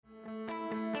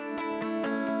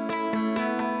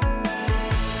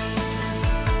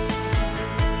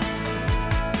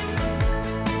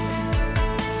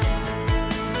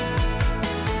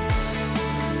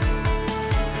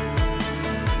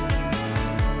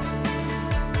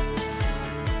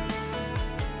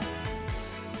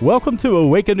Welcome to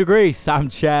Awaken to Grace. I'm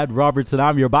Chad Robertson.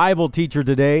 I'm your Bible teacher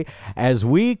today as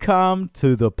we come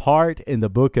to the part in the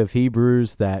book of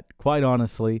Hebrews that, quite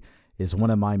honestly, is one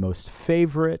of my most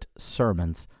favorite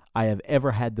sermons I have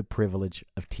ever had the privilege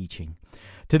of teaching.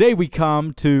 Today we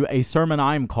come to a sermon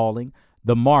I'm calling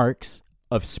The Marks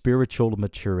of Spiritual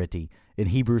Maturity in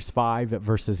Hebrews 5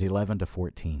 verses 11 to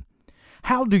 14.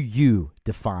 How do you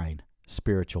define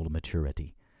spiritual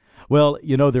maturity? Well,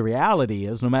 you know, the reality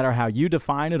is no matter how you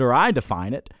define it or I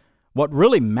define it, what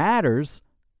really matters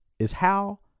is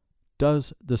how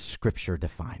does the Scripture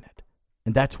define it?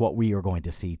 And that's what we are going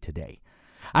to see today.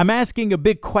 I'm asking a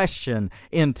big question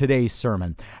in today's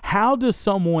sermon. How does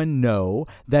someone know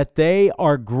that they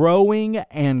are growing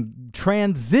and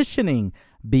transitioning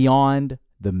beyond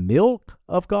the milk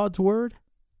of God's Word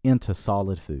into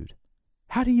solid food?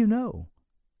 How do you know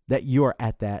that you're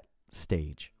at that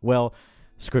stage? Well,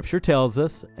 Scripture tells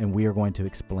us, and we are going to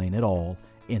explain it all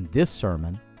in this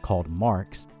sermon called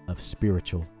Marks of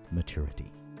Spiritual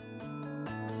Maturity.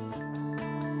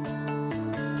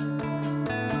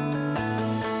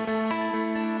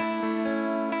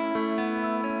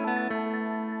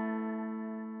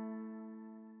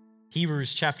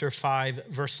 Hebrews chapter 5,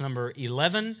 verse number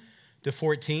 11 to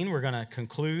 14. We're going to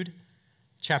conclude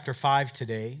chapter 5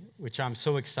 today, which I'm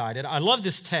so excited. I love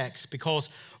this text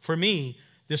because for me,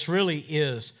 this really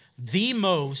is the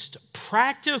most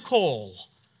practical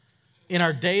in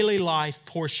our daily life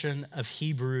portion of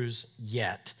Hebrews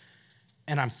yet.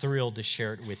 And I'm thrilled to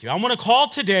share it with you. I want to call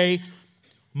today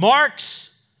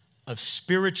Marks of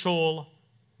Spiritual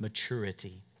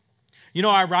Maturity. You know,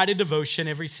 I write a devotion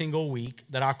every single week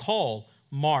that I call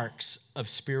Marks of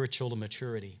Spiritual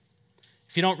Maturity.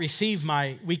 If you don't receive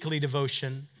my weekly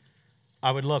devotion,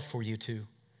 I would love for you to.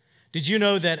 Did you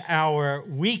know that our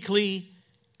weekly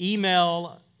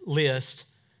email list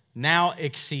now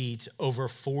exceeds over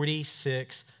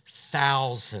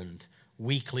 46,000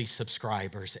 weekly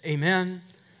subscribers? Amen.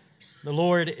 The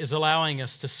Lord is allowing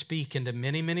us to speak into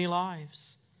many, many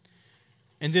lives.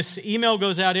 And this email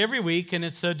goes out every week, and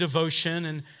it's a devotion,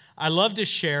 and I love to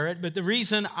share it. But the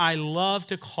reason I love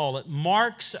to call it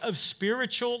Marks of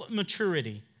Spiritual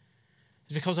Maturity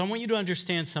is because I want you to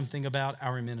understand something about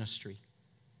our ministry.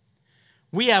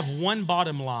 We have one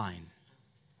bottom line.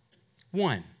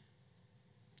 One.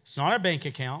 It's not our bank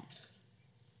account.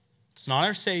 It's not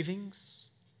our savings.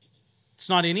 It's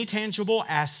not any tangible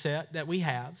asset that we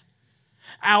have.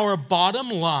 Our bottom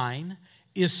line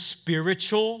is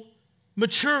spiritual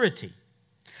maturity.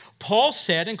 Paul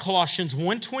said in Colossians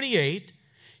 1:28,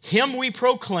 him we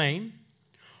proclaim,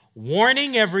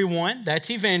 warning everyone, that's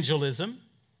evangelism,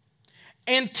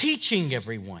 and teaching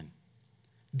everyone,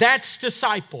 that's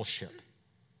discipleship.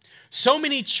 So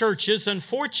many churches,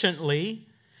 unfortunately,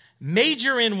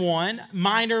 major in one,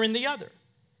 minor in the other.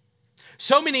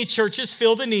 So many churches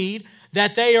feel the need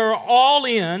that they are all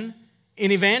in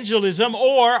evangelism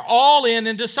or all in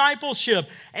discipleship.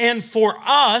 And for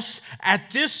us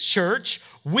at this church,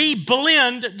 we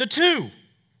blend the two.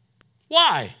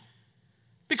 Why?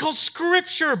 Because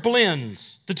Scripture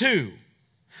blends the two.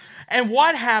 And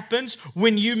what happens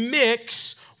when you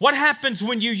mix? What happens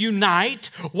when you unite?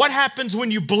 What happens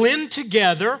when you blend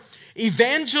together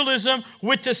evangelism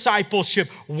with discipleship?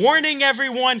 Warning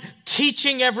everyone,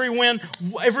 teaching everyone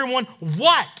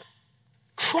what?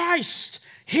 Christ,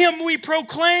 him we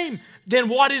proclaim. Then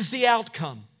what is the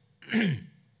outcome?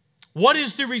 What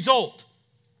is the result?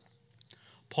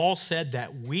 Paul said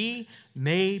that we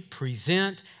may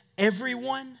present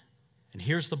everyone, and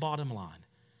here's the bottom line,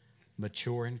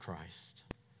 mature in Christ.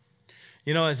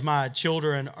 You know, as my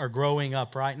children are growing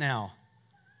up right now,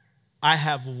 I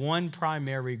have one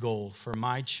primary goal for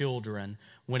my children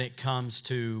when it comes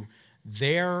to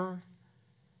their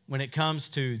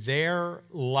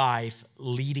life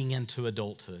leading into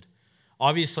adulthood.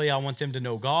 Obviously, I want them to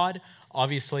know God.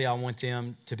 Obviously, I want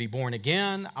them to be born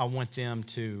again. I want them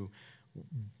to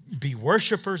be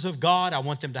worshipers of God. I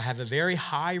want them to have a very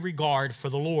high regard for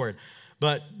the Lord.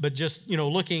 But just, you know,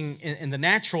 looking in the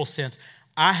natural sense,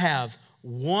 I have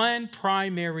one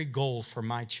primary goal for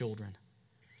my children.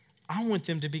 I want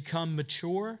them to become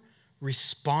mature,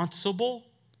 responsible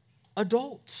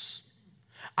adults.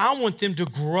 I want them to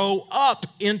grow up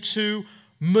into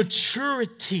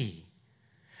maturity.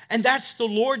 And that's the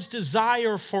Lord's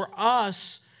desire for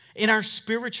us in our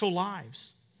spiritual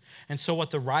lives. And so what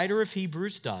the writer of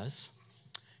Hebrews does,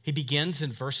 he begins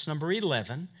in verse number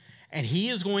 11, and he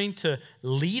is going to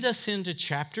lead us into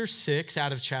chapter 6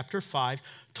 out of chapter 5,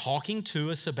 talking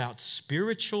to us about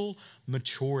spiritual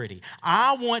maturity.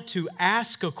 I want to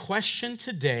ask a question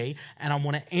today, and I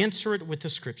want to answer it with the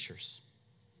scriptures.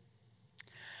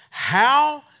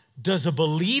 How does a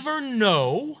believer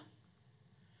know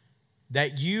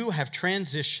that you have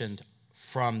transitioned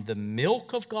from the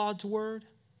milk of God's word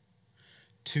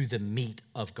to the meat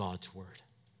of God's word?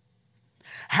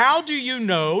 How do you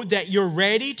know that you're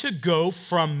ready to go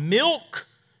from milk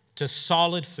to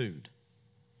solid food?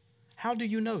 How do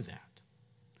you know that?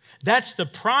 That's the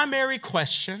primary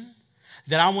question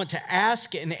that I want to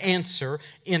ask and answer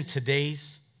in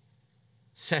today's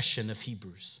session of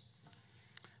Hebrews.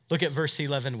 Look at verse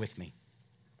 11 with me.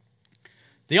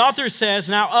 The author says,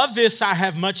 "Now of this I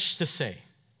have much to say."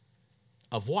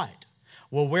 Of what?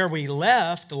 Well, where we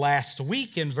left last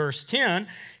week in verse 10,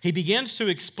 he begins to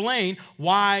explain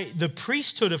why the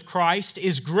priesthood of Christ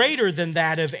is greater than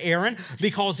that of Aaron,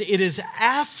 because it is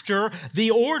after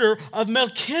the order of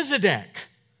Melchizedek.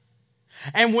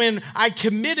 And when I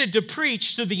committed to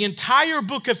preach through the entire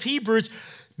book of Hebrews,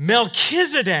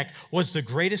 Melchizedek was the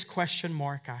greatest question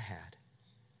mark I had.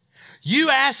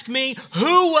 You ask me,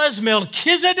 who was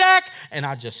Melchizedek? And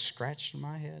I just scratched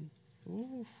my head.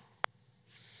 Ooh,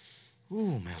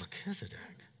 Melchizedek.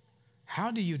 How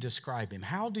do you describe him?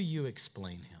 How do you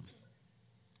explain him?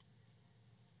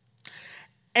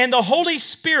 And the Holy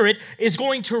Spirit is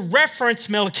going to reference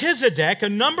Melchizedek a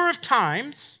number of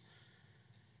times,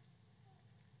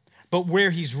 but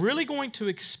where he's really going to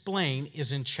explain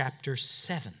is in chapter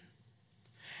 7.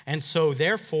 And so,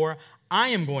 therefore, I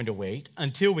am going to wait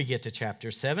until we get to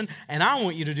chapter 7, and I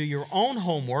want you to do your own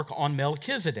homework on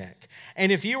Melchizedek.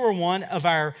 And if you are one of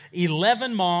our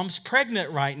 11 moms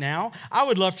pregnant right now, I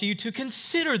would love for you to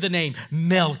consider the name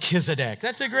Melchizedek.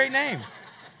 That's a great name.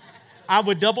 I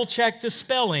would double check the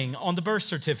spelling on the birth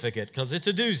certificate because it's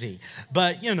a doozy.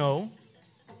 But, you know,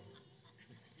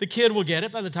 the kid will get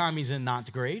it by the time he's in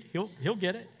 9th grade. He'll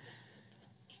get it.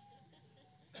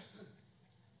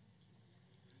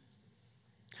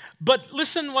 But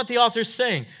listen what the author's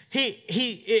saying.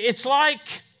 It's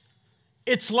like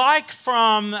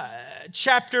from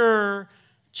chapter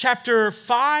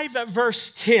 5,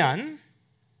 verse 10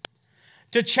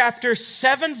 to chapter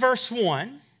 7, verse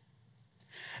 1.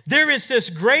 There is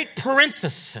this great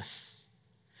parenthesis.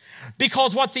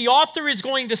 Because what the author is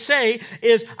going to say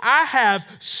is, I have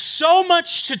so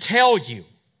much to tell you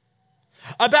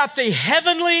about the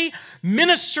heavenly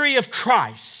ministry of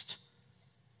Christ.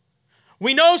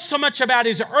 We know so much about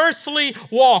his earthly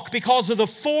walk because of the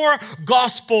 4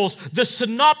 Gospels, the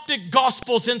synoptic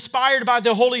Gospels inspired by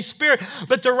the Holy Spirit.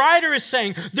 But the writer is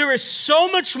saying there is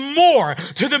so much more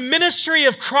to the ministry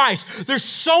of Christ. There's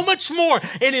so much more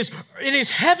in his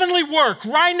heavenly work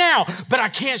right now, but I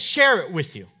can't share it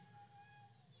with you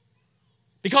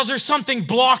because there's something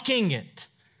blocking it.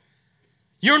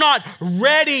 You're not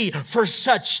ready for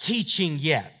such teaching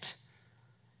yet.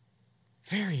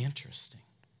 Very interesting.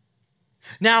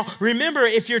 Now, remember,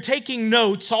 if you're taking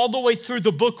notes all the way through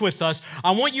the book with us,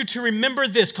 I want you to remember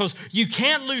this because you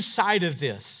can't lose sight of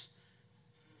this.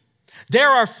 There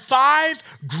are 5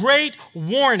 great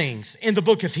warnings in the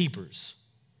book of Hebrews.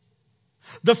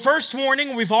 The first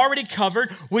warning we've already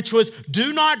covered, which was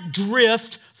do not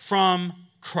drift from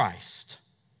Christ.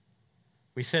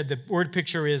 We said the word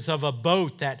picture is of a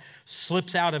boat that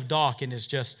slips out of dock and is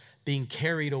just being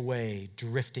carried away,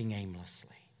 drifting aimlessly.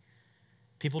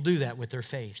 People do that with their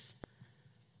faith.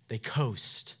 They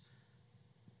coast.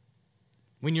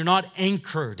 When you're not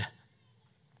anchored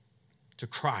to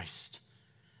Christ.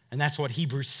 And that's what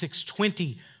Hebrews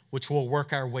 6:20, which we'll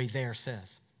work our way there,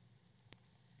 says.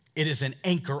 It is an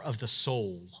anchor of the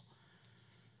soul.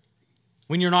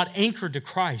 When you're not anchored to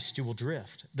Christ, you will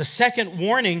drift. The second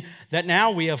warning that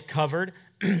now we have covered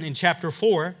in chapter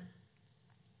 4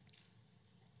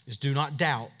 is do not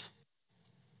doubt.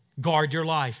 Guard your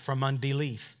life from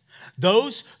unbelief.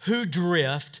 Those who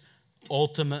drift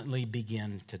ultimately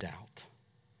begin to doubt.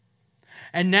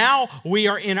 And now we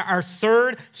are in our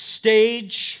third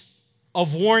stage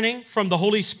of warning from the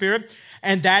Holy Spirit,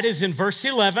 and that is in verse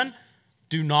 11,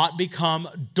 do not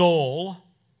become dull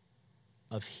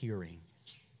of hearing.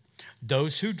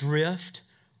 Those who drift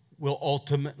will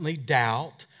ultimately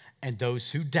doubt, and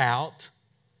those who doubt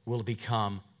will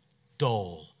become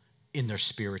dull in their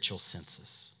spiritual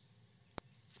senses.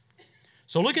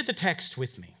 So look at the text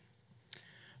with me.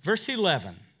 Verse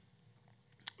 11,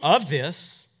 of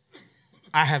this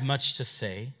I have much to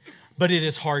say, but it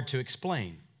is hard to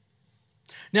explain.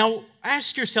 Now,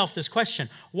 ask yourself this question.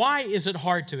 Why is it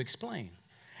hard to explain?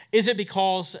 Is it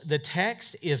because the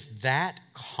text is that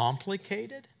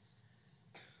complicated?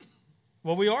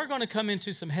 Well, we are going to come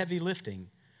into some heavy lifting.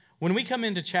 When we come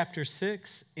into chapter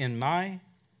 6, in my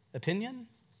opinion,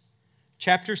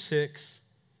 chapter 6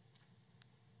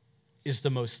 is the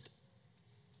most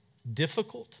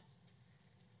difficult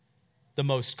the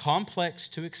most complex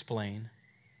to explain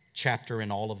chapter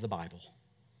in all of the Bible,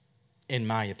 in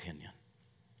my opinion.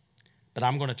 But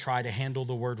I'm going to try to handle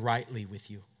the word rightly with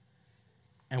you.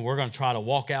 And we're going to try to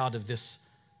walk out of this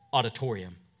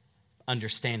auditorium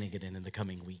understanding it in the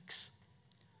coming weeks.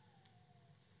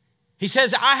 He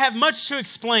says, I have much to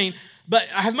explain, but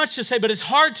I have much to say, but it's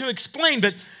hard to explain.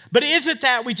 But is it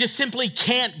that we just simply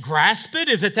can't grasp it?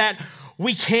 Is it that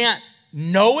we can't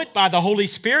know it by the Holy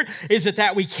Spirit? Is it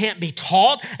that we can't be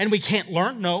taught and we can't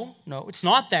learn? No, it's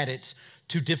not that it's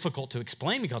too difficult to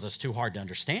explain because it's too hard to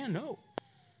understand. No.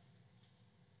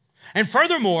 And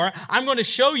furthermore, I'm going to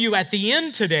show you at the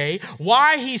end today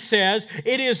why he says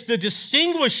it is the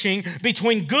distinguishing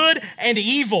between good and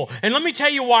evil. And let me tell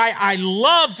you why I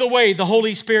love the way the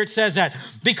Holy Spirit says that.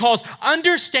 Because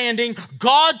understanding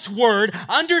God's word,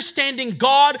 understanding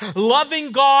God,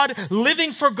 loving God,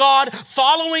 living for God,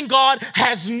 following God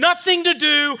has nothing to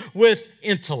do with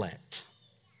intellect.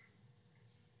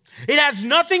 It has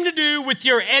nothing to do with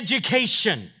your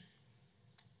education.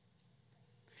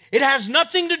 It has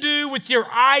nothing to do with your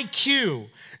IQ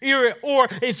or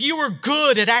if you were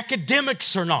good at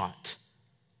academics or not.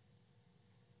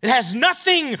 It has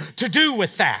nothing to do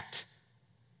with that.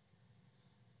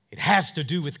 It has to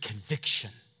do with conviction.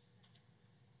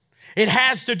 It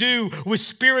has to do with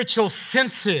spiritual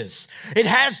senses. It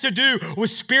has to do with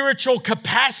spiritual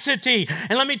capacity.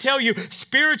 And let me tell you,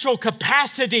 spiritual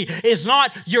capacity is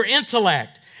not your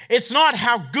intellect. It's not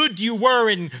how good you were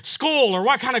in school or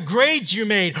what kind of grades you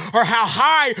made or how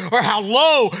high or how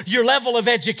low your level of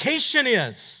education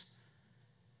is.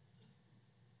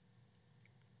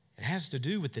 It has to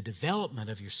do with the development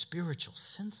of your spiritual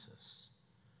senses,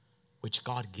 which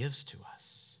God gives to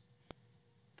us.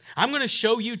 I'm going to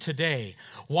show you today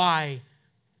why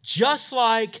just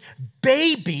like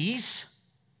babies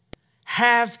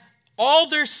have all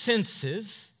their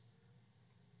senses,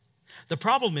 the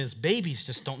problem is babies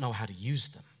just don't know how to use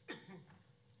them.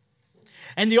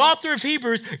 And the author of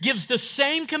Hebrews gives the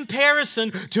same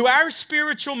comparison to our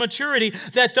spiritual maturity,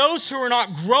 that those who are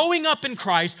not growing up in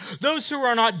Christ, those who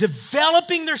are not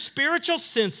developing their spiritual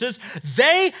senses,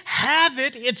 they have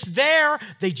it, it's there,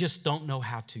 they just don't know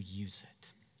how to use it.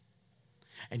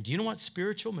 And do you know what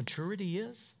spiritual maturity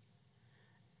is?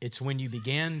 It's when you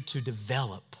begin to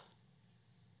develop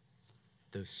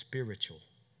those spiritual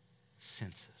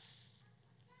senses.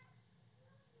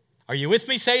 Are you with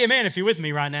me? Say amen if you're with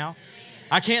me right now. Amen.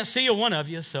 I can't see a one of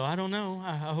you, so I don't know.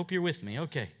 I hope you're with me.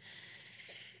 Okay.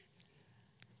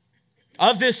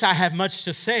 Of this I have much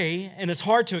to say, and it's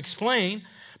hard to explain,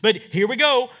 but here we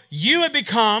go. You have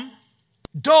become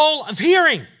dull of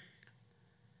hearing.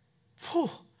 Whew.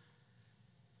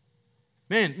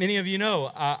 Man, many of you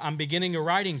know I'm beginning a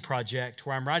writing project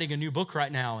where I'm writing a new book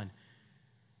right now, and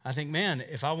I think, man,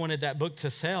 if I wanted that book to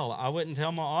sell, I wouldn't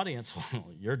tell my audience, well,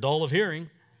 you're dull of hearing.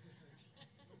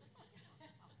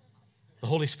 The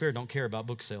Holy Spirit don't care about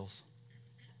book sales.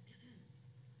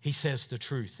 He says the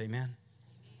truth, amen?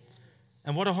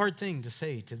 And what a hard thing to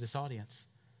say to this audience,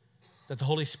 that the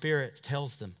Holy Spirit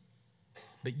tells them,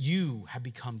 but you have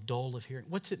become dull of hearing.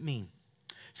 What's it mean?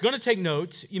 If you're going to take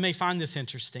notes, you may find this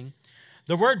interesting.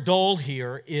 The word dull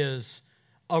here is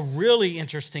a really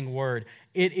interesting word.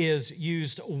 It is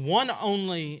used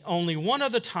only one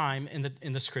other time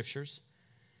in the scriptures,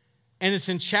 and it's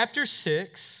in chapter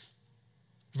 6,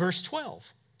 verse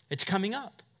 12. It's coming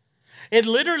up. It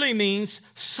literally means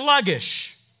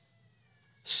sluggish,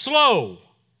 slow.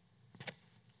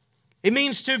 It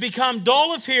means to become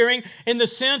dull of hearing in the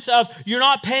sense of you're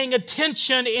not paying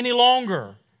attention any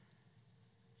longer.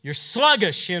 You're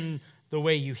sluggish in the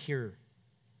way you hear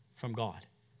from God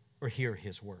or hear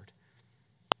His word.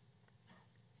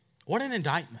 What an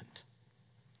indictment.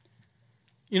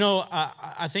 You know,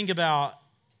 I think about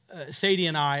Sadie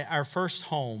and I, our first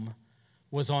home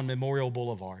was on Memorial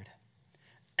Boulevard.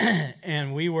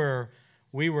 And we were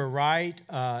right,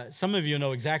 some of you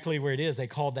know exactly where it is. They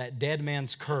called that Dead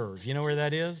Man's Curve. You know where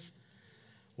that is?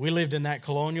 We lived in that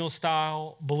colonial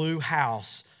style blue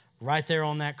house right there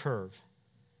on that curve.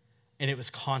 And it was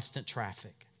constant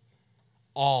traffic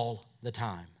all the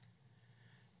time.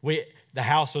 The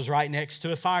house was right next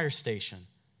to a fire station.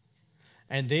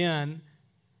 And then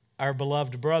our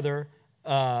beloved brother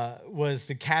was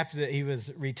the captain. He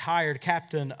was retired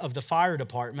captain of the fire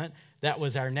department. That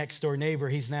was our next door neighbor.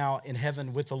 He's now in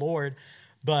heaven with the Lord.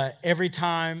 But every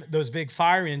time those big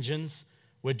fire engines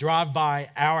would drive by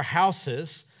our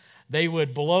houses, they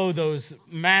would blow those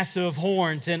massive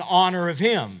horns in honor of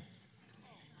him.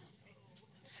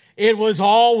 It was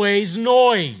always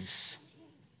noise.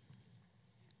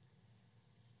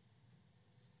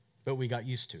 But we got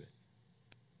used to it.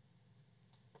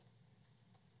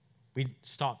 We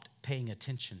stopped paying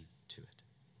attention to it.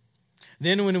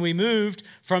 Then when we moved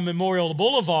from Memorial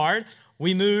Boulevard,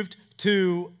 we moved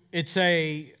to, it's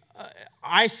a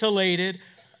isolated,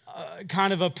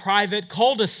 kind of a private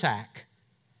cul-de-sac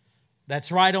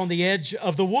that's right on the edge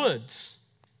of the woods.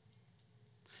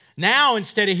 Now,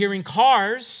 instead of hearing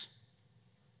cars,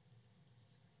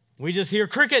 we just hear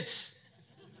crickets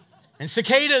and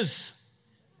cicadas.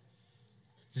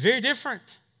 It's very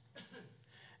different.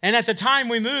 And at the time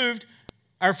we moved,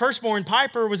 our firstborn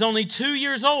Piper was only 2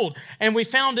 years old, and we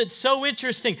found it so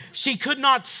interesting. She could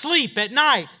not sleep at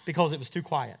night because it was too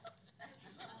quiet.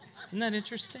 Isn't that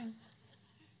interesting?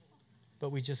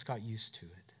 But we just got used to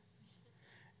it.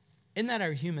 Isn't that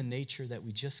our human nature, that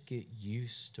we just get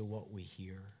used to what we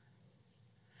hear?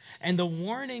 And the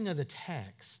warning of the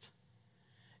text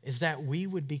is that we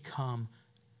would become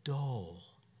dull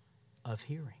of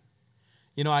hearing.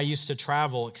 You know, I used to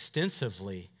travel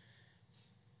extensively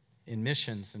in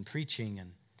missions and preaching,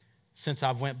 and since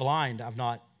I've went blind, I've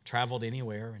not traveled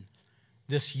anywhere. And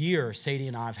this year, Sadie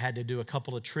and I have had to do a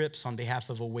couple of trips on behalf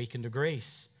of Awaken to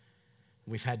Grace.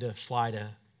 We've had to fly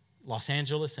to Los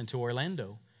Angeles and to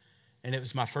Orlando, and it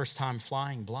was my first time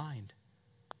flying blind,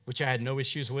 which I had no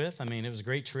issues with. I mean, it was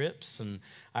great trips, and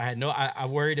I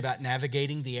worried about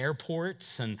navigating the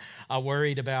airports, and I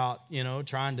worried about,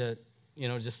 trying to,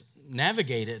 just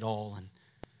navigate it all. And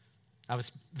I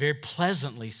was very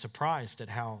pleasantly surprised at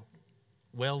how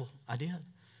well I did.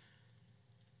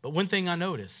 But one thing I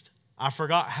noticed, I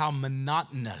forgot how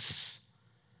monotonous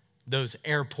those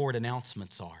airport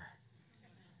announcements are,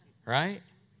 right?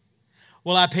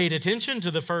 Well, I paid attention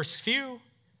to the first few,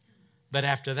 but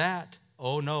after that,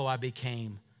 oh no, I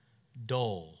became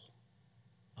dull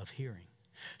of hearing.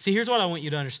 See, here's what I want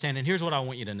you to understand, and here's what I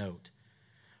want you to note.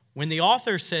 When the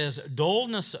author says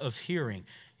dullness of hearing,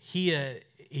 he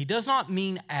does not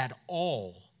mean at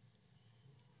all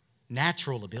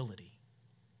natural ability.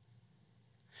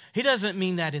 He doesn't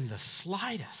mean that in the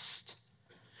slightest.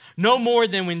 No more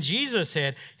than when Jesus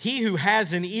said, "He who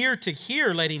has an ear to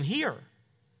hear, let him hear."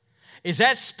 Is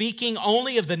that speaking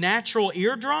only of the natural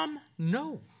eardrum?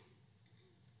 No.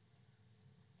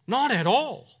 Not at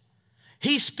all.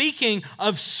 He's speaking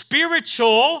of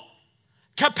spiritual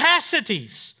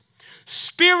capacities,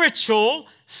 spiritual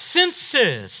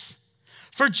senses.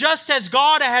 For just as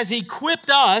God has equipped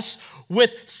us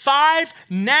with 5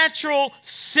 natural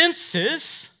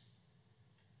senses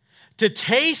to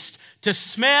taste, to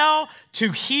smell,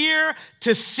 to hear,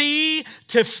 to see,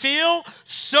 to feel,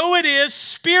 so it is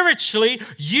spiritually,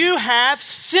 you have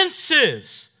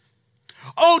senses.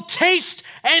 Oh, taste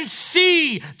and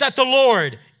see that the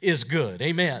Lord is good.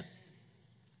 Amen.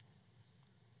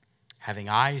 Having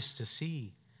eyes to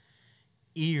see,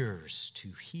 ears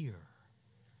to hear.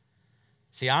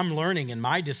 See, I'm learning in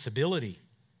my disability.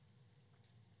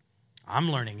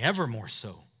 I'm learning ever more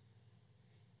so.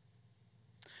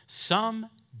 Some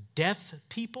deaf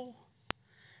people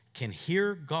can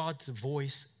hear God's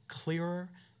voice clearer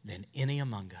than any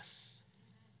among us.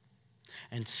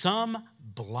 And some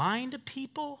blind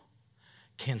people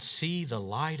can see the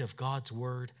light of God's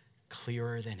word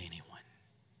clearer than anyone.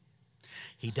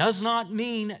 He does not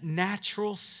mean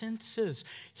natural senses.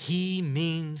 He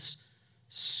means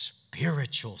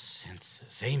spiritual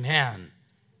senses. Amen.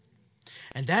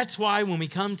 And that's why when we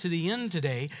come to the end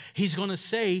today, he's going to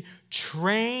say,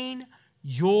 train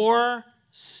your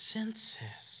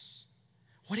senses.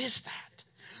 What is that?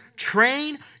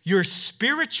 Train your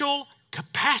spiritual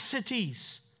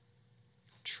capacities.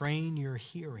 Train your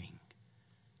hearing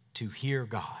to hear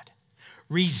God.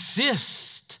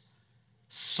 Resist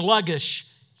sluggish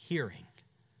hearing.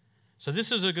 So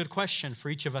this is a good question for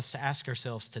each of us to ask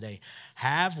ourselves today.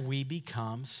 Have we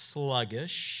become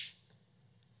sluggish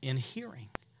in hearing?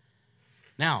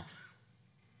 Now,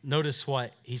 notice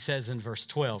what he says in verse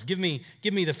 12. Give me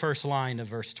the first line of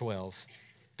verse 12.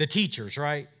 The teachers,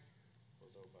 right?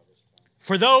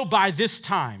 For though by this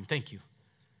time, thank you.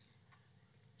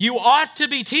 You ought to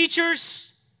be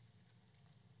teachers.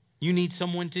 You need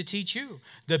someone to teach you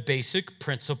the basic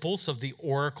principles of the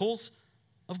oracles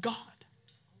of God.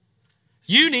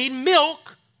 You need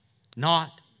milk,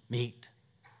 not meat.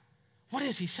 What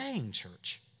is he saying,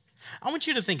 church? I want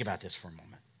you to think about this for a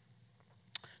moment.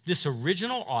 This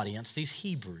original audience, these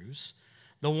Hebrews,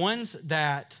 the ones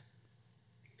that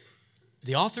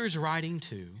the author is writing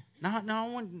to, now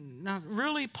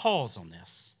really pause on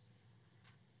this.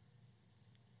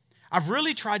 I've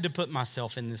really tried to put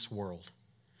myself in this world.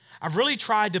 I've really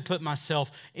tried to put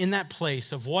myself in that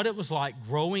place of what it was like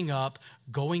growing up,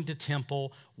 going to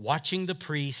temple, watching the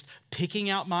priest,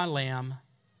 picking out my lamb,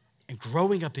 and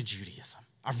growing up in Judaism.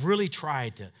 I've really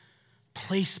tried to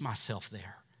place myself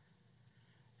there,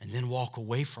 and then walk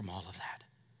away from all of that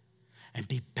and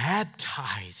be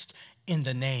baptized in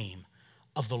the name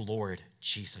of the Lord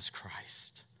Jesus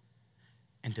Christ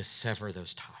and to sever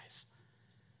those ties.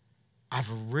 I've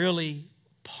really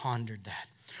pondered that.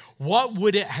 What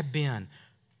would it have been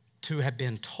to have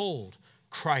been told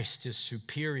Christ is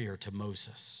superior to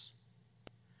Moses?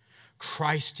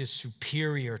 Christ is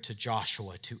superior to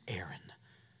Joshua, to Aaron.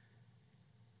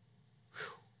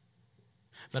 Whew.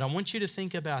 But I want you to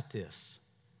think about this.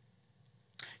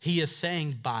 He is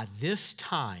saying by this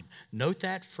time, note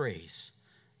that phrase,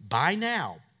 by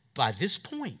now, by this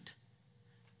point,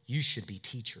 you should be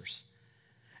teachers.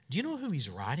 Do you know who he's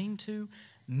writing to?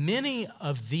 Many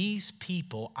of these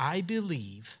people, I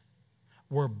believe,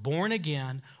 were born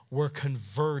again, were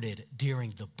converted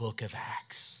during the book of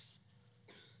Acts.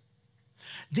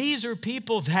 These are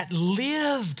people that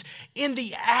lived in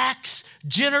the Acts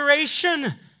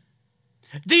generation.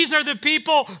 These are the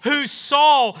people who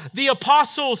saw the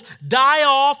apostles die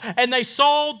off, and they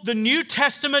saw the New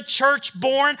Testament church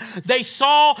born. They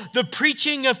saw the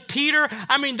preaching of Peter.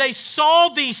 I mean, they saw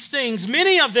these things,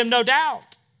 many of them, no doubt.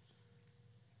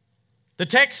 The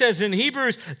text says in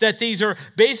Hebrews that these are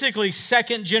basically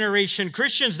second generation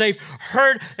Christians. They've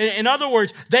heard, in other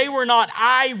words, they were not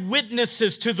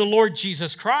eyewitnesses to the Lord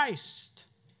Jesus Christ.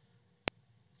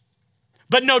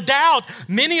 But no doubt,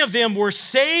 many of them were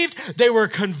saved, they were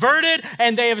converted,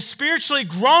 and they have spiritually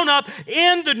grown up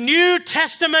in the New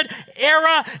Testament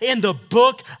era in the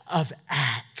book of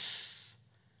Acts.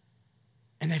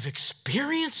 And they've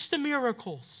experienced the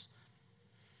miracles.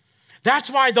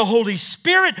 That's why the Holy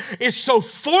Spirit is so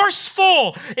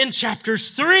forceful in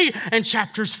chapters 3 and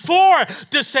chapters 4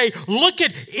 to say, look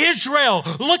at Israel,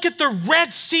 look at the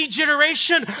Red Sea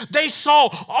generation. They saw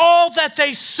all that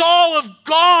they saw of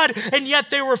God, and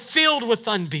yet they were filled with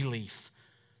unbelief.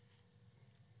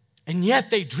 And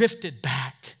yet they drifted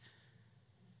back.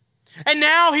 And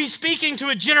now he's speaking to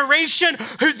a generation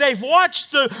who they've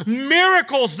watched the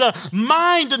miracles, the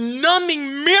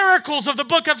mind-numbing miracles of the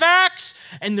book of Acts,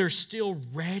 and they're still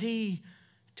ready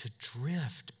to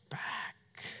drift back.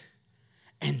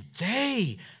 And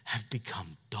they have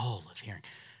become dull of hearing.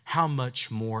 How much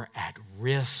more at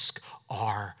risk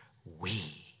are we?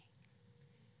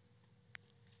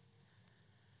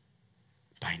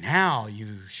 By now,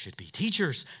 you should be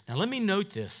teachers. Now, let me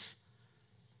note this.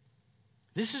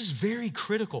 This is very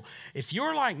critical. If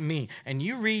you're like me and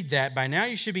you read that, by now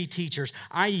you should be teachers,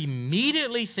 I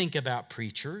immediately think about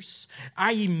preachers.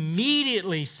 I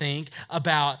immediately think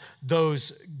about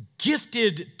those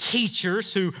gifted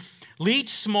teachers who lead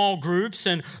small groups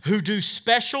and who do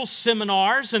special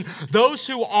seminars, and those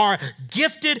who are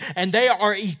gifted and they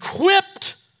are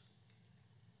equipped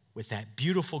with that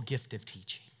beautiful gift of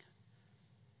teaching.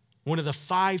 One of the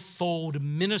fivefold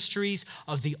ministries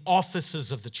of the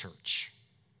offices of the church.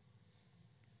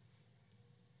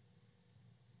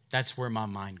 That's where my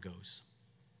mind goes.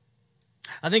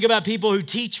 I think about people who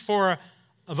teach for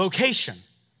a vocation.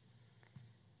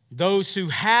 Those who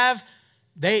have,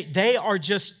 they are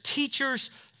just teachers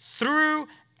through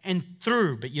and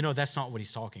through. But you know, that's not what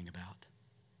he's talking about.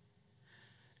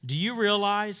 Do you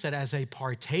realize that as a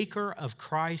partaker of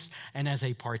Christ and as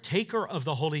a partaker of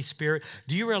the Holy Spirit,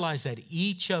 do you realize that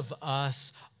each of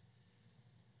us,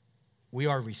 we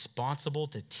are responsible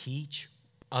to teach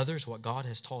others what God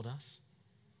has taught us?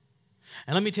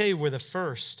 And let me tell you where the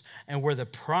first and where the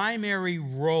primary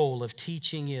role of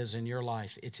teaching is in your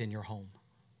life. It's in your home.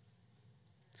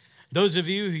 Those of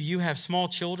you who you have small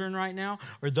children right now,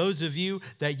 or those of you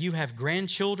that you have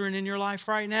grandchildren in your life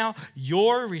right now,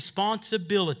 your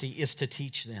responsibility is to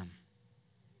teach them.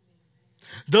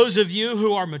 Those of you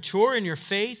who are mature in your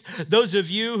faith, those of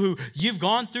you who you've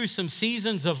gone through some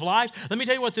seasons of life, let me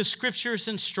tell you what the scriptures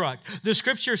instruct. The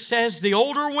scripture says the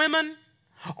older women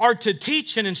are to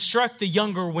teach and instruct the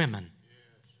younger women.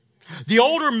 The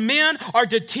older men are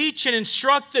to teach and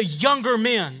instruct the younger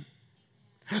men.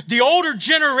 The older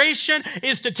generation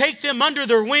is to take them under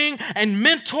their wing and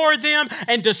mentor them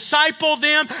and disciple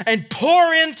them and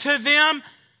pour into them.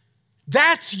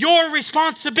 That's your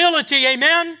responsibility,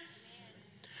 amen?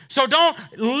 So don't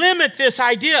limit this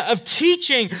idea of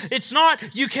teaching. It's not,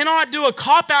 you cannot do a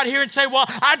cop out here and say, well,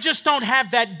 I just don't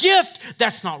have that gift.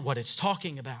 That's not what it's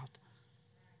talking about.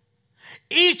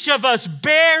 Each of us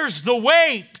bears the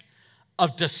weight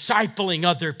of discipling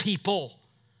other people.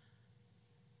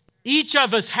 Each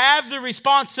of us have the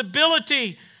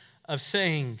responsibility of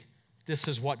saying, this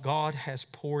is what God has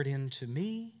poured into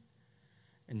me,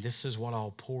 and this is what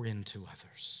I'll pour into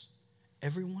others.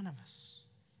 Every one of us.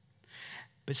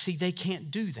 But see, they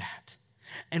can't do that.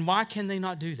 And why can they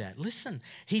not do that? Listen,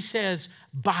 he says,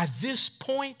 by this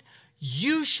point,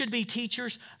 you should be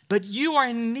teachers, but you are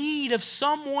in need of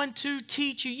someone to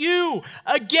teach you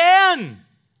again.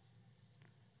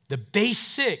 The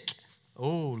basic,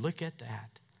 oh, look at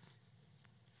that.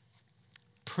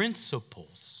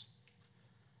 Principles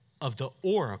of the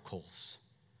oracles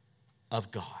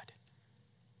of God.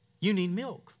 You need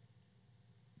milk,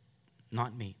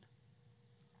 not meat.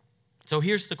 So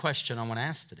here's the question I want to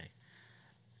ask today.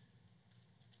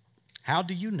 How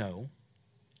do you know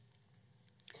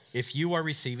if you are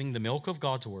receiving the milk of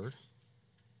God's word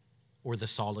or the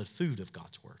solid food of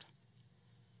God's word?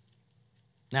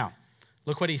 Now,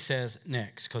 look what he says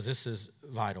next, because this is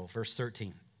vital. Verse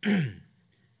 13.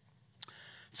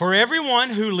 For everyone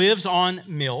who lives on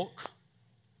milk.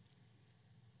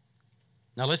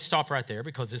 Now let's stop right there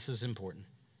because this is important.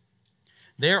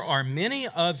 There are many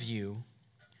of you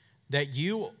that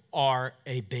you are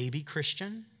a baby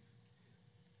Christian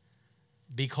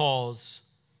because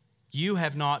you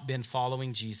have not been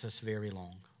following Jesus very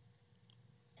long.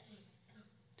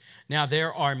 Now,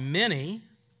 there are many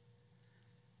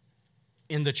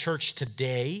in the church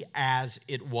today, as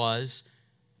it was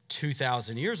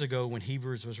 2,000 years ago when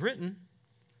Hebrews was written.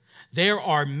 There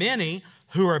are many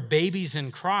who are babies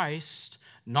in Christ,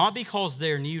 not because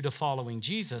they're new to following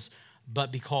Jesus,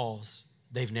 but because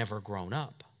they've never grown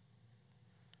up.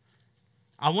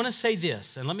 I want to say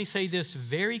this, and let me say this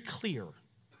very clear.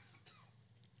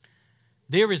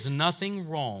 There is nothing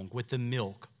wrong with the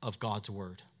milk of God's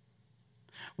word.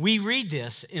 We read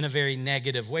this in a very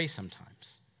negative way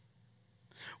sometimes.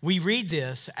 We read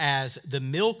this as the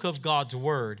milk of God's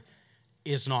word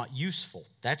is not useful.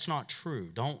 That's not true.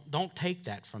 Don't take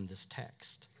that from this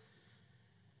text.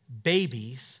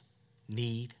 Babies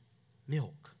need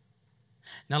milk.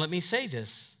 Now let me say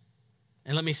this,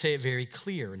 and let me say it very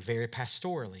clear and very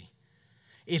pastorally.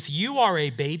 If you are a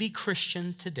baby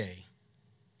Christian today,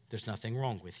 there's nothing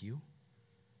wrong with you.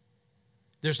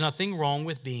 There's nothing wrong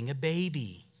with being a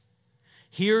baby.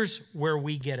 Here's where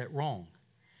we get it wrong.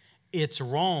 It's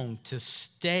wrong to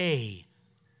stay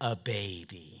a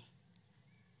baby.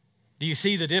 Do you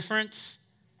see the difference?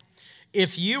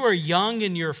 If you are young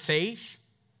in your faith,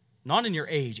 not in your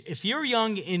age, if you're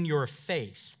young in your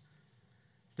faith,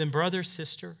 then brother,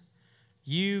 sister,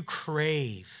 you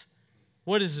crave.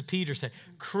 What does Peter say?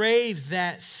 Crave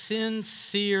that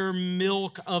sincere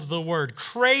milk of the word.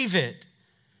 Crave it.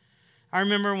 I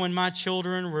remember when my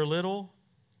children were little.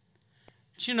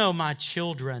 But you know, my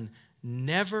children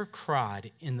never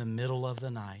cried in the middle of the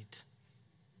night.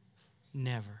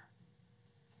 Never.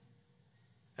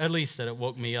 At least that it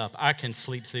woke me up. I can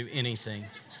sleep through anything.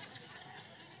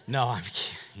 No, I'm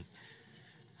kidding.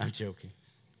 I'm joking.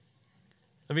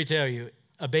 Let me tell you,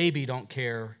 a baby don't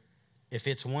care if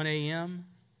it's 1 a.m.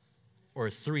 or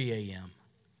 3 a.m.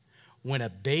 When a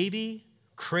baby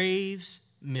craves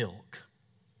milk,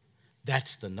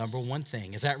 that's the number one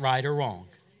thing. Is that right or wrong?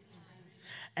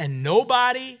 And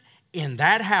nobody in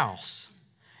that house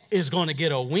is going to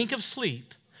get a wink of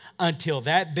sleep until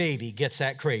that baby gets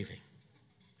that craving.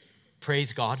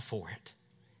 Praise God for it.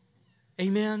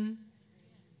 Amen.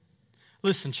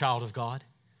 Listen, child of God,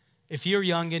 if you're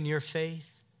young in your faith,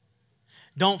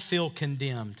 don't feel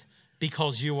condemned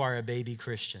because you are a baby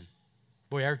Christian.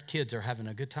 Boy, our kids are having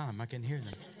a good time. I can hear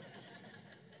them.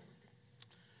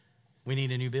 We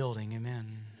need a new building. Amen.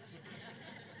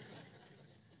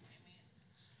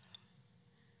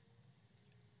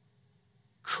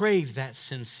 Crave that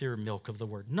sincere milk of the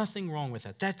word. Nothing wrong with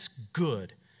that. That's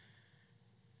good.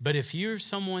 But if you're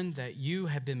someone that you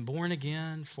have been born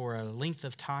again for a length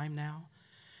of time now,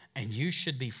 and you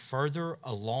should be further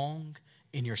along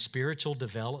in your spiritual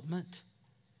development,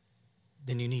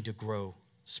 then you need to grow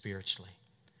spiritually.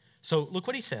 So look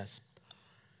what he says.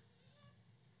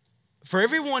 For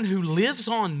everyone who lives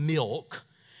on milk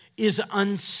is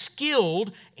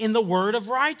unskilled in the word of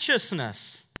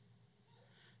righteousness.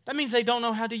 That means they don't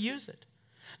know how to use it.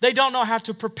 They don't know how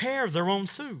to prepare their own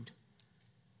food.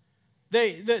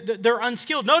 They're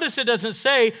unskilled. Notice it doesn't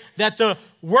say that the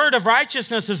word of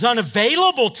righteousness is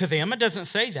unavailable to them. It doesn't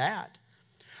say that.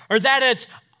 Or that it's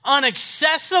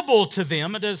inaccessible to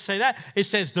them. It doesn't say that. It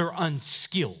says they're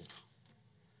unskilled.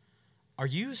 Are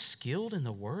you skilled in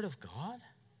the word of God?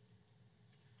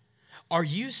 Are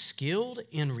you skilled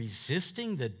in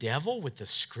resisting the devil with the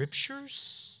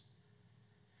scriptures?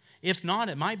 If not,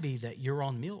 it might be that you're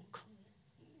on milk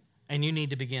and you need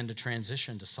to begin to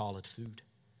transition to solid food.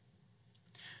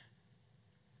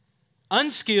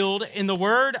 Unskilled in the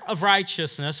word of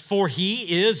righteousness, for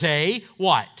he is a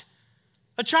what?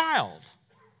 A child.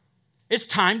 It's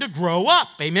time to grow up.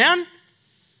 Amen?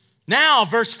 Now,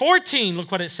 verse 14,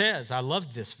 look what it says. I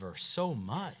love this verse so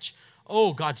much.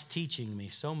 Oh, God's teaching me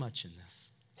so much in this.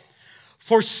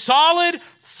 For solid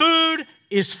food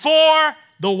is for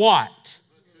the what?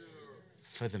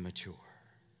 For the mature.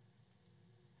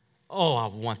 Oh, I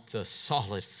want the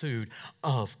solid food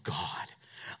of God.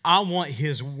 I want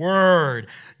His Word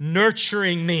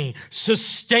nurturing me,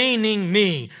 sustaining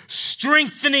me,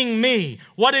 strengthening me.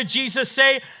 What did Jesus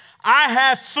say? I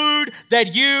have food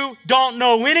that you don't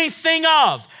know anything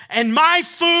of, and my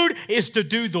food is to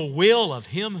do the will of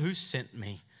Him who sent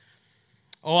me.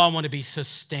 Oh, I want to be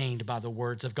sustained by the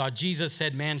words of God. Jesus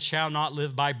said, man shall not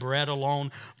live by bread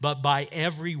alone, but by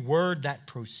every word that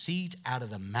proceeds out of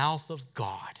the mouth of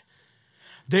God.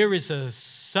 There is a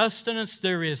sustenance,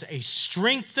 there is a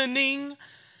strengthening,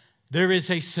 there is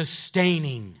a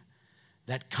sustaining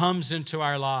that comes into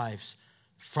our lives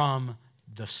from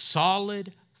the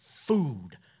solid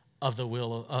food of the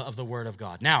will of the Word of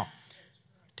God. Now,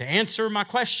 to answer my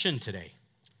question today,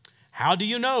 how do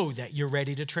you know that you're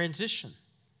ready to transition?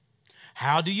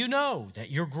 How do you know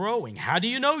that you're growing? How do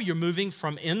you know you're moving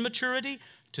from immaturity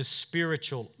to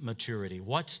spiritual maturity?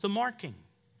 What's the marking?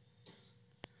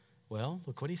 Well,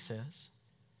 look what he says.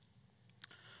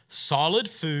 Solid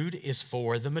food is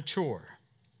for the mature.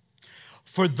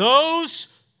 For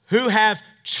those who have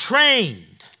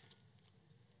trained,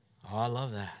 oh, I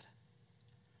love that,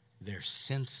 their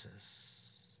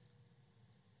senses.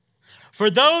 For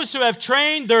those who have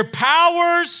trained their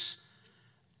powers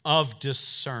of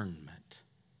discernment,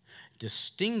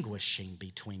 distinguishing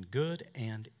between good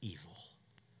and evil.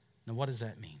 Now, what does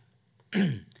that mean?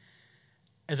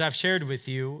 As I've shared with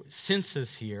you,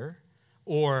 senses here,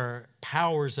 or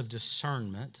powers of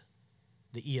discernment,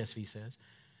 the ESV says,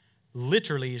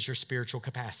 literally is your spiritual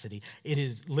capacity. It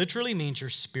is literally means your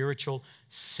spiritual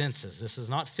senses. This is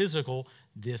not physical,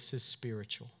 this is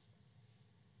spiritual.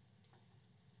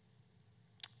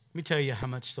 Let me tell you how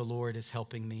much the Lord is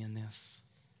helping me in this.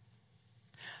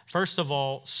 First of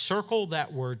all, circle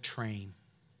that word train.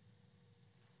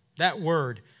 That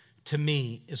word, to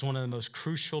me, is one of the most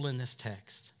crucial in this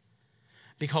text.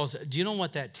 Because do you know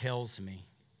what that tells me?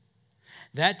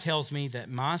 That tells me that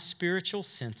my spiritual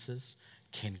senses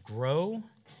can grow,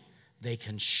 they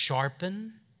can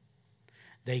sharpen,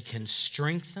 they can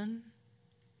strengthen,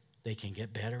 they can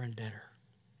get better and better.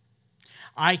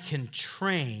 I can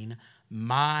train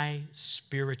my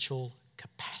spiritual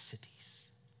capacities.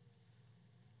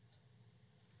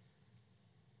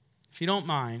 If you don't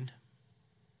mind,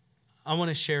 I want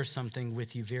to share something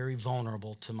with you very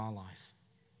vulnerable to my life.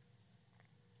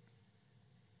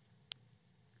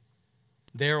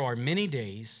 There are many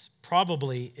days,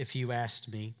 probably if you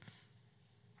asked me,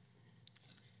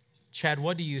 Chad,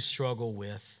 what do you struggle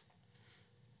with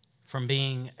from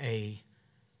being a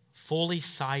fully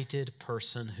sighted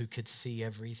person who could see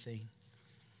everything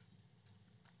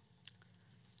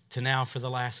to now for the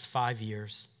last 5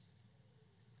 years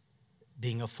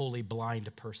being a fully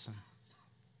blind person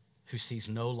who sees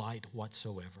no light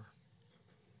whatsoever?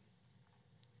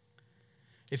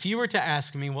 If you were to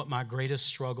ask me what my greatest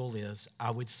struggle is,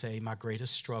 I would say my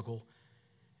greatest struggle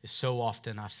is so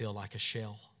often I feel like a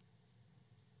shell.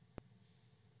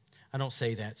 I don't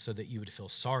say that so that you would feel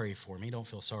sorry for me. Don't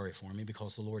feel sorry for me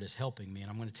because the Lord is helping me, and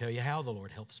I'm going to tell you how the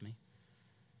Lord helps me.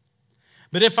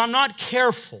 But if I'm not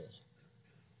careful,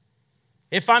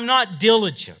 if I'm not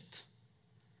diligent,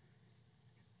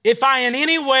 if I in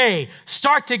any way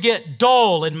start to get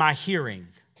dull in my hearing,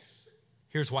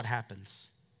 here's what happens.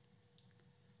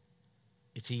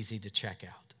 It's easy to check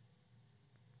out.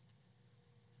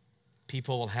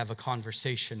 People will have a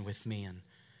conversation with me and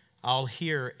I'll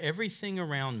hear everything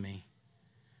around me,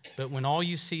 but when all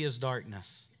you see is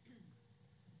darkness,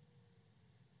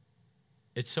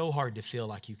 it's so hard to feel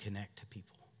like you connect to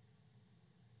people.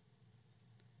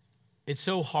 It's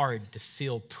so hard to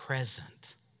feel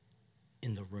present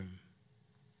in the room.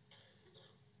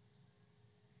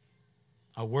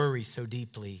 I worry so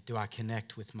deeply, do I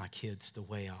connect with my kids the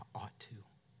way I ought to?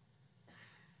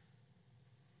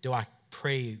 Do I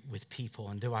pray with people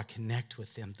and do I connect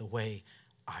with them the way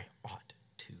I ought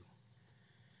to?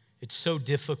 It's so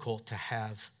difficult to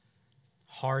have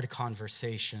hard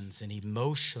conversations and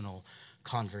emotional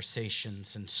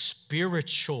conversations and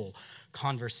spiritual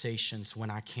conversations when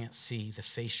I can't see the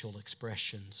facial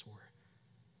expressions or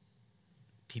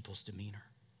people's demeanor.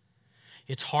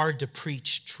 It's hard to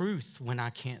preach truth when I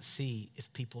can't see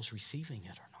if people's receiving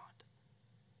it or not.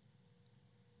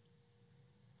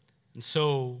 And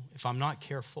so, if I'm not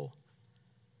careful,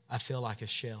 I feel like a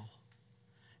shell.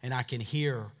 And I can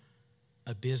hear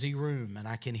a busy room and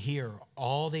I can hear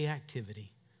all the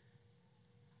activity.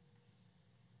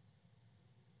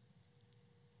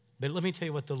 But let me tell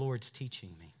you what the Lord's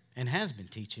teaching me and has been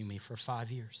teaching me for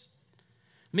 5 years.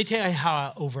 Let me tell you how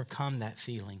I overcome that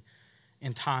feeling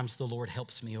in times the Lord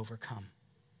helps me overcome.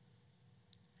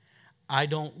 I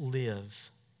don't live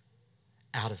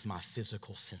out of my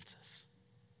physical senses.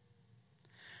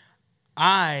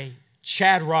 I,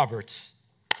 Chad Roberts,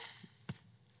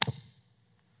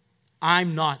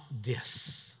 I'm not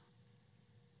this.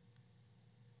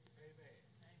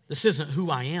 This isn't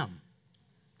who I am.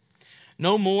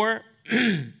 No more,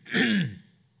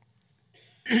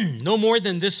 no more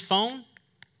than this phone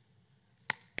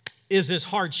is this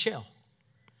hard shell.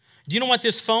 Do you know what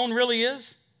this phone really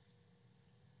is?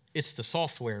 It's the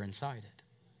software inside it.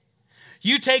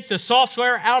 You take the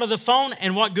software out of the phone,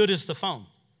 and what good is the phone?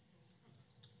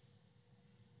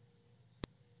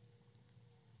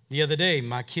 The other day,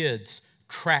 my kids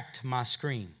cracked my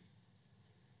screen.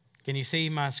 Can you see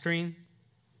my screen?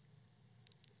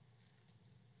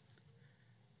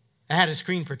 I had a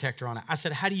screen protector on it. I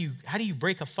said, how do you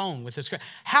break a phone with a screen?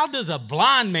 How does a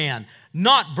blind man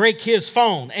not break his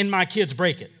phone and my kids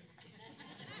break it?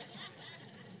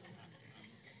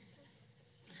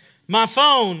 My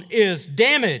phone is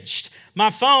damaged. My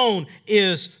phone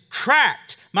is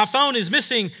cracked. My phone is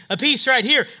missing a piece right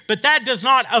here, but that does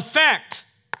not affect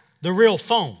the real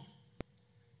phone.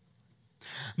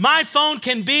 My phone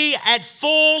can be at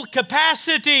full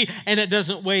capacity, and it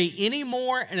doesn't weigh any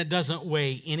more and it doesn't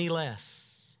weigh any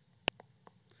less.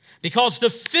 Because the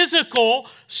physical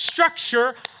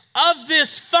structure of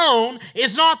this phone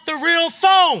is not the real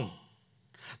phone.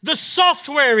 The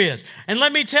software is. And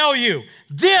let me tell you,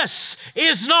 this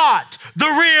is not the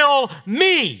real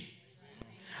me.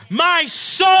 My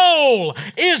soul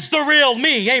is the real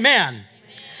me. Amen.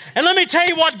 And let me tell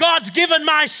you what God's given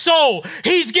my soul.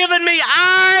 He's given me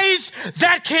eyes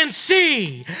that can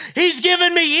see. He's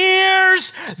given me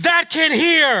ears that can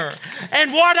hear.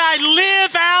 And what I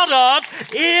live out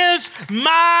of is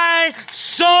my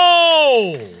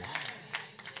soul.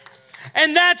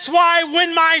 And that's why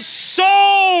when my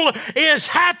soul is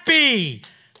happy,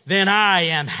 then I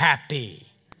am happy.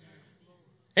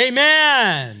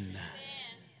 Amen.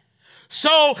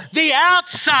 So the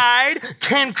outside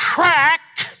can crack,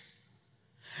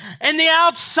 and the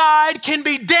outside can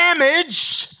be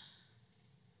damaged,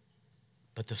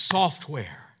 but the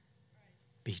software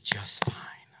be just fine.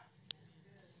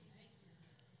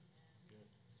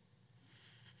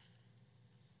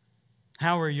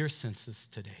 How are your senses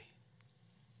today?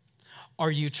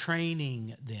 Are you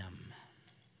training them?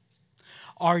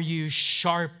 Are you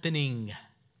sharpening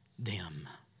them?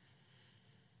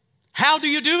 How do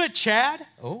you do it, Chad?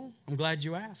 Oh, I'm glad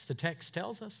you asked. The text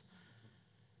tells us.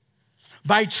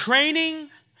 By training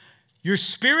your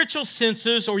spiritual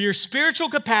senses or your spiritual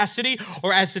capacity,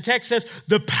 or as the text says,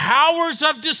 the powers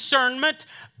of discernment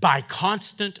by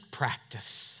constant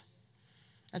practice.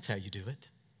 That's how you do it.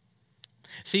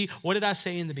 See, what did I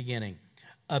say in the beginning?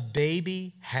 A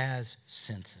baby has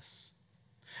senses.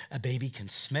 A baby can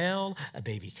smell, a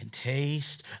baby can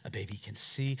taste, a baby can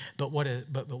see, but what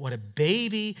a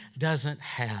baby doesn't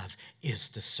have is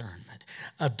discernment.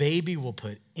 A baby will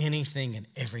put anything and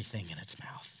everything in its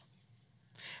mouth.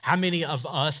 How many of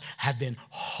us have been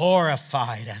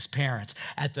horrified as parents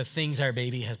at the things our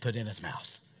baby has put in its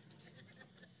mouth?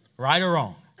 Right or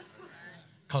wrong?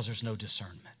 Because there's no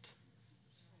discernment.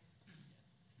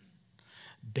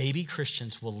 Baby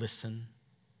Christians will listen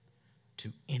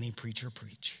to any preacher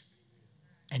preach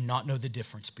and not know the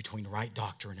difference between right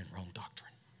doctrine and wrong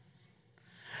doctrine.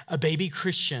 A baby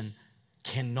Christian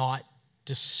cannot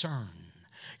discern,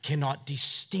 cannot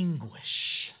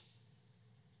distinguish.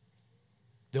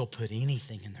 They'll put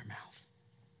anything in their mouth.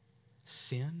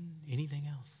 Sin, anything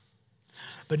else.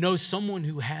 But no, someone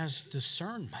who has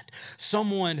discernment,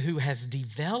 someone who has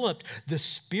developed the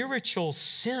spiritual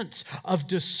sense of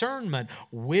discernment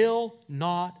will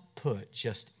not put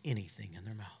just anything in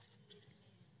their mouth.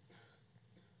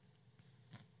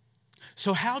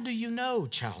 So how do you know,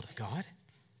 child of God,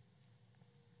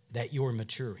 that you're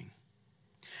maturing?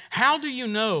 How do you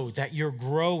know that you're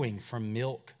growing from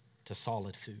milk to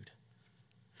solid food?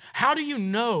 How do you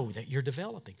know that you're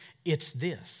developing? It's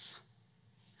this,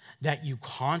 that you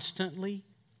constantly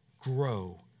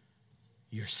grow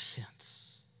your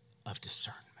sense of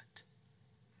discernment.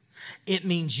 It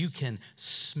means you can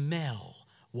smell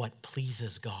what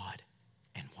pleases God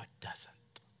and what doesn't.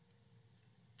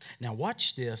 Now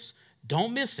watch this.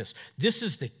 Don't miss this. This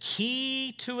is the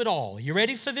key to it all. You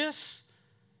ready for this?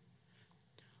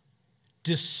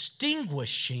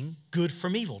 Distinguishing good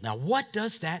from evil. Now what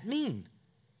does that mean?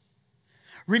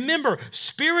 Remember,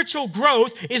 spiritual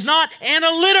growth is not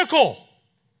analytical.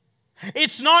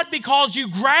 It's not because you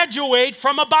graduate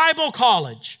from a Bible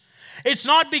college. It's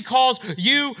not because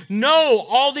you know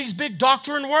all these big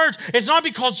doctrine words. It's not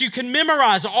because you can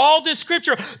memorize all this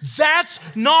scripture. That's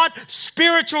not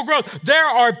spiritual growth. There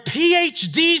are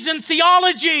PhDs in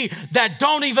theology that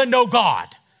don't even know God.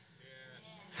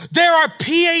 There are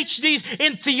PhDs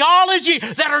in theology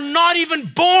that are not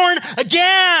even born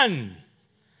again.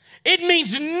 It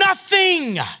means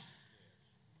nothing.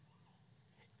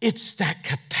 It's that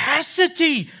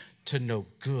capacity to know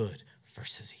good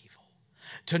versus evil,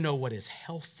 to know what is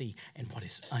healthy and what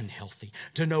is unhealthy,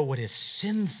 to know what is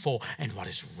sinful and what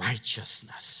is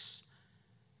righteousness.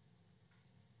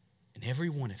 And every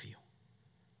one of you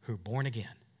who are born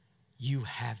again, you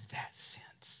have that sense.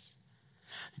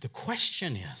 The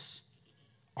question is,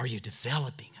 are you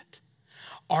developing it?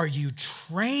 Are you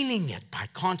training it by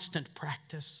constant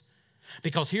practice?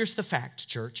 Because here's the fact,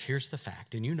 church, here's the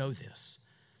fact, and you know this.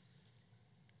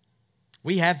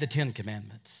 We have the 10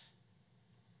 Commandments.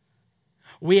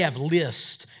 We have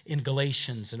lists in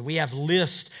Galatians and we have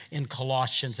lists in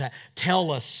Colossians that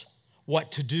tell us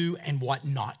what to do and what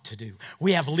not to do.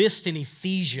 We have lists in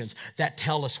Ephesians that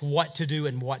tell us what to do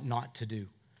and what not to do.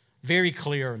 Very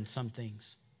clear in some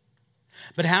things.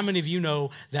 But how many of you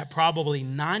know that probably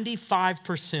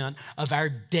 95% of our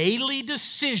daily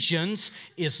decisions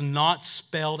is not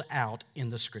spelled out in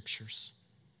the scriptures?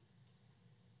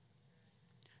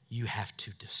 You have to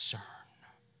discern.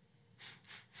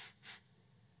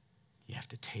 You have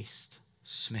to taste,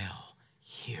 smell,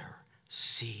 hear,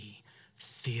 see,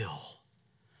 feel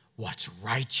what's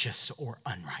righteous or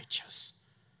unrighteous.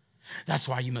 That's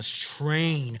why you must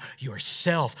train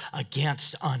yourself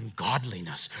against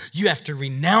ungodliness. You have to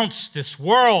renounce this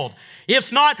world.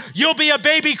 If not, you'll be a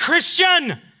baby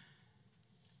Christian.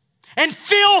 And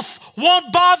filth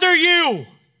won't bother you.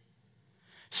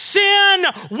 Sin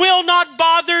will not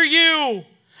bother you.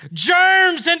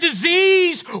 Germs and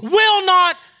disease will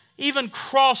not even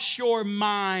cross your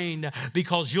mind,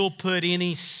 because you'll put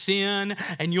any sin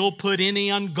and you'll put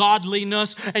any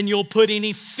ungodliness and you'll put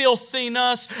any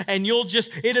filthiness and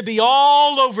it'll be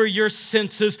all over your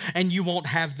senses, and you won't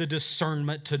have the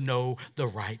discernment to know the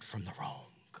right from the wrong.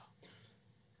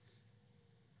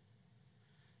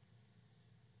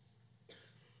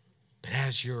 But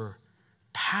as your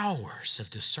powers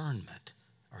of discernment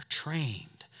are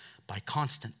trained by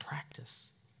constant practice,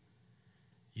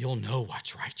 you'll know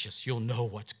what's righteous. You'll know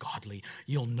what's godly.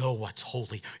 You'll know what's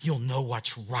holy. You'll know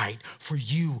what's right for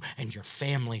you and your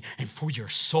family and for your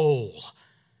soul.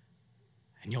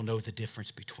 And you'll know the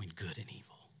difference between good and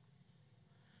evil.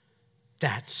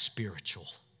 That's spiritual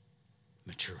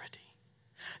maturity.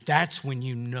 That's when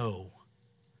you know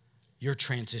you're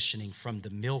transitioning from the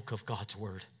milk of God's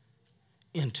word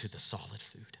into the solid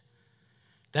food.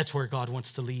 That's where God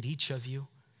wants to lead each of you.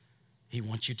 He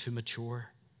wants you to mature.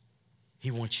 He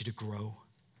wants you to grow.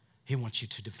 He wants you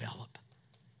to develop.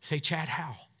 Say, Chad,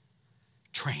 how?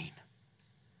 Train.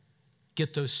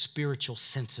 Get those spiritual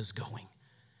senses going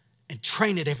and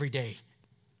train it every day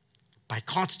by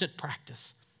constant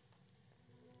practice.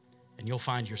 And you'll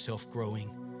find yourself growing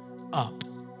up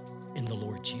in the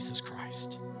Lord Jesus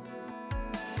Christ.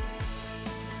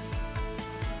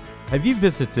 Have you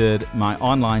visited my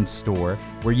online store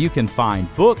where you can find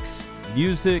books,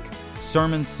 music,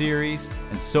 sermon series,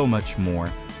 and so much more?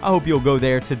 I hope you'll go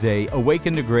there today,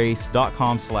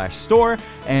 awakentograce.com/store,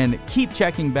 and keep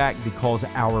checking back, because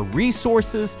our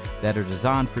resources that are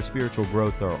designed for spiritual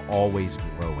growth are always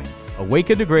growing.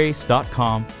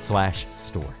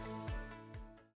 awakentograce.com/store.